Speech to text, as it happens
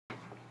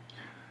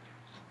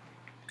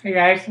Hey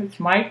guys, it's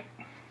Mike.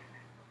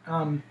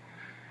 I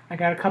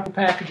got a couple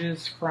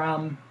packages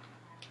from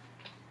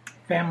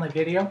Family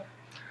Video.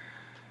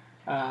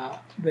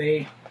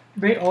 They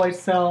always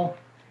sell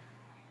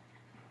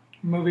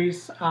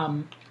movies,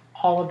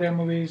 all of their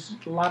movies.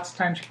 Lots of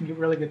times you can get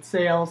really good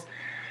sales.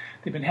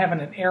 They've been having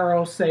an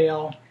Arrow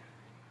sale.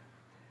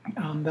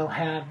 They'll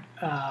have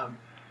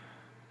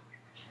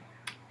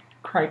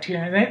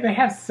Criterion. They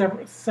have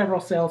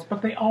several sales,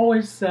 but they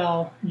always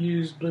sell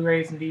used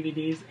Blu-rays and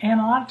DVDs. And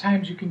a lot of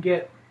times you can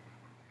get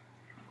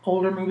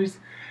older movies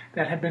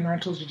that have been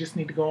rentals. You just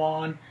need to go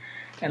on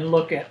and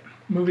look at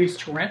movies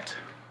to rent.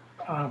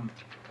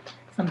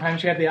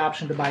 Sometimes you have the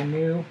option to buy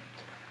new,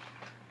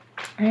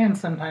 and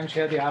sometimes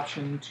you have the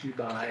option to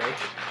buy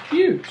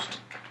used.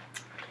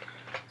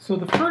 So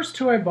the first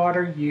two I bought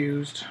are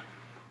used.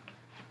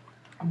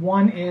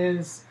 One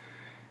is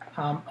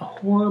a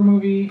horror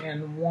movie,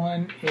 and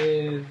one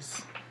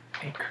is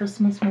a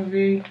Christmas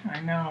movie.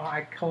 I know,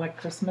 I collect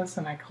Christmas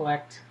and I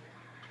collect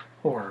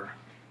horror.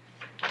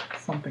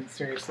 Something's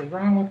seriously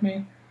wrong with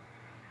me.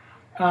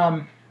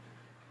 But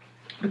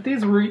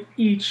these were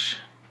each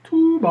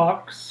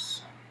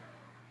 $2.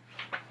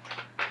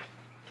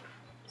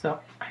 So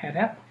I had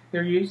that.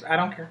 They're used. I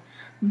don't care.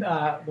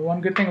 The one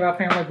good thing about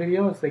Family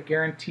Video is they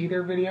guarantee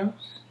their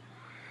videos.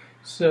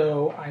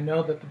 So I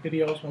know that the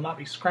videos will not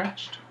be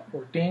scratched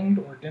or dinged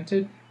or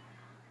dented.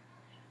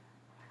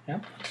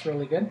 Yep, it's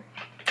really good.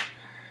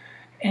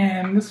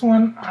 And this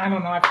one, I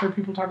don't know, I've heard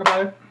people talk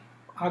about it.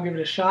 I'll give it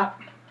a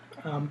shot.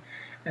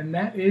 And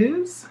that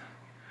is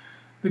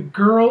The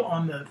Girl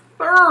on the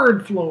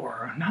Third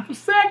Floor. Not the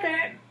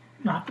second,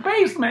 not the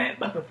basement,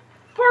 but the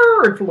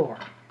third floor.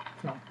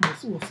 So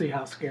we'll see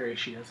how scary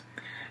she is.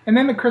 And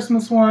then the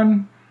Christmas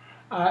one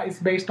is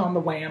based on the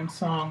Wham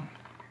song,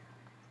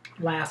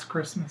 Last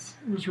Christmas.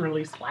 It was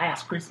released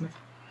last Christmas.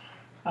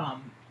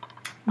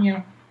 You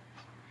know,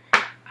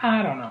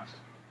 I don't know.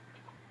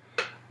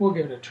 We'll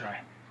give it a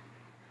try.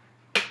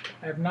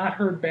 I have not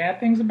heard bad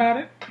things about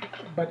it,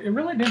 but it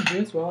really didn't do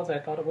as well as I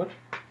thought it would.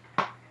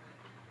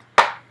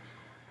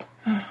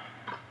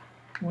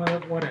 Well,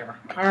 whatever.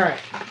 Alright,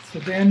 so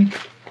then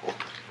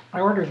I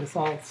ordered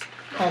all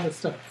this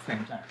stuff at the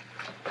same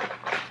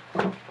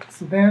time.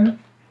 So then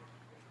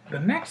the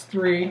next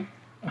three,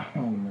 oh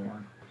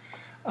Lord,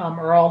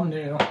 are all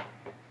new.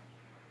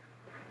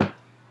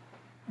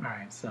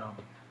 Alright, so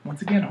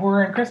once again,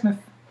 horror and Christmas.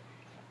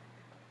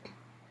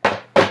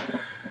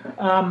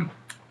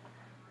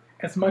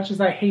 As much as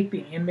I hate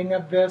the ending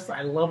of this,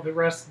 I love the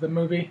rest of the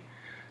movie.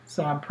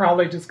 So I'm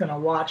probably just going to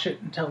watch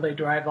it until they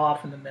drive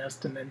off in the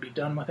mist and then be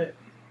done with it.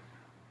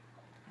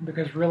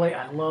 Because really,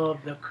 I love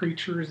the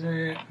creatures in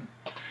it.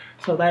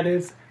 So that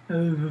is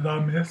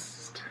The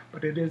Mist,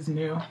 but it is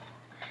new.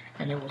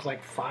 And it was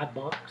like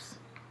 $5.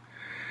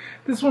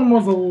 This one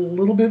was a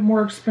little bit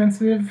more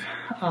expensive.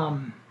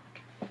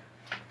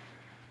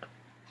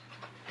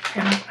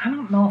 And I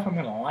don't know if I'm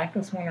going to like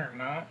this one or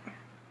not.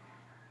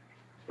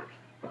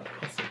 But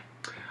let's see.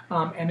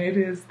 And it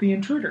is The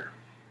Intruder.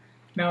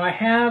 Now I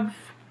have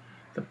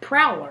The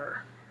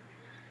Prowler,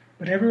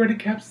 but everybody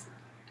keeps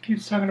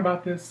talking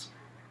about this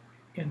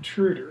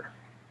Intruder.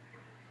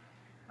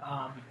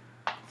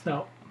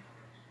 So,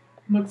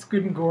 looks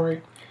good and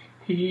gory.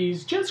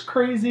 He's just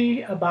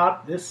crazy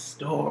about this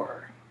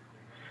store.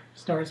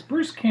 Stars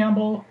Bruce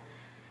Campbell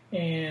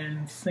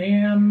and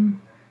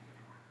Sam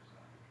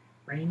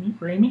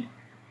Raimi?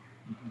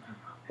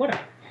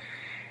 Whatever.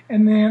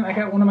 And then I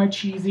got one of my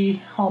cheesy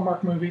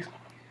Hallmark movies.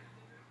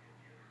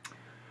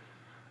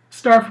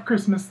 Star for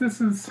Christmas. This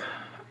is,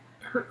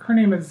 her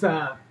name is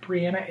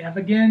Brianna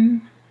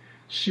Evigan.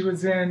 She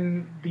was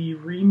in the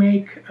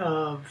remake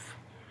of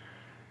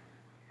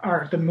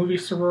the movie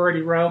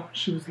Sorority Row.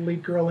 She was the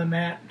lead girl in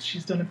that.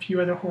 She's done a few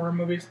other horror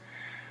movies.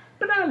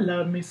 But I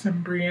love me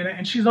some Brianna.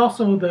 And she's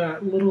also the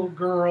little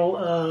girl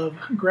of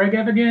Greg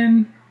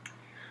Evigan.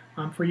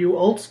 For you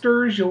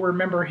oldsters, you'll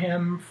remember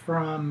him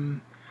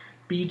from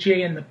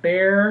BJ and the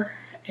Bear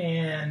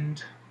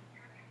and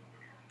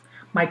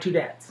My Two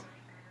Dads.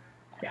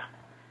 Yeah,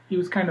 he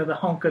was kind of the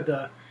hunk of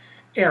the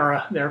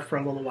era there for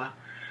a little while.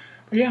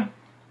 But yeah,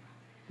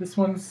 this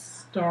one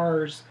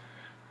stars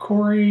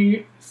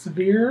Corey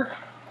Sevier,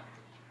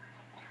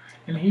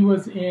 and he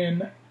was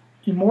in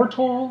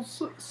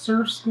Immortals,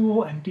 Surf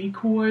School, and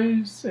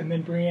Decoys. And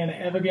then Brianna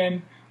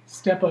Evigan,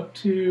 Step Up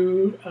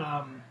 2,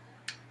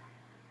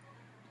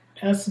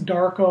 S.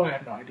 Darko, I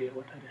have no idea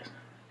what that is.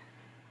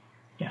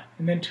 Yeah,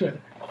 and then two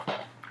other.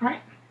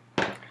 Alright,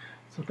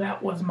 so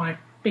that was my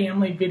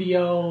Family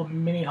Video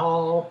mini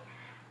haul,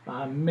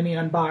 mini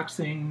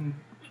unboxing,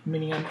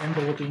 mini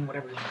unenveloping,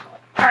 whatever you want to call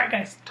it. Alright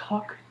guys,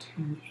 talk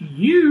to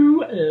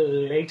you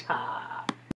later.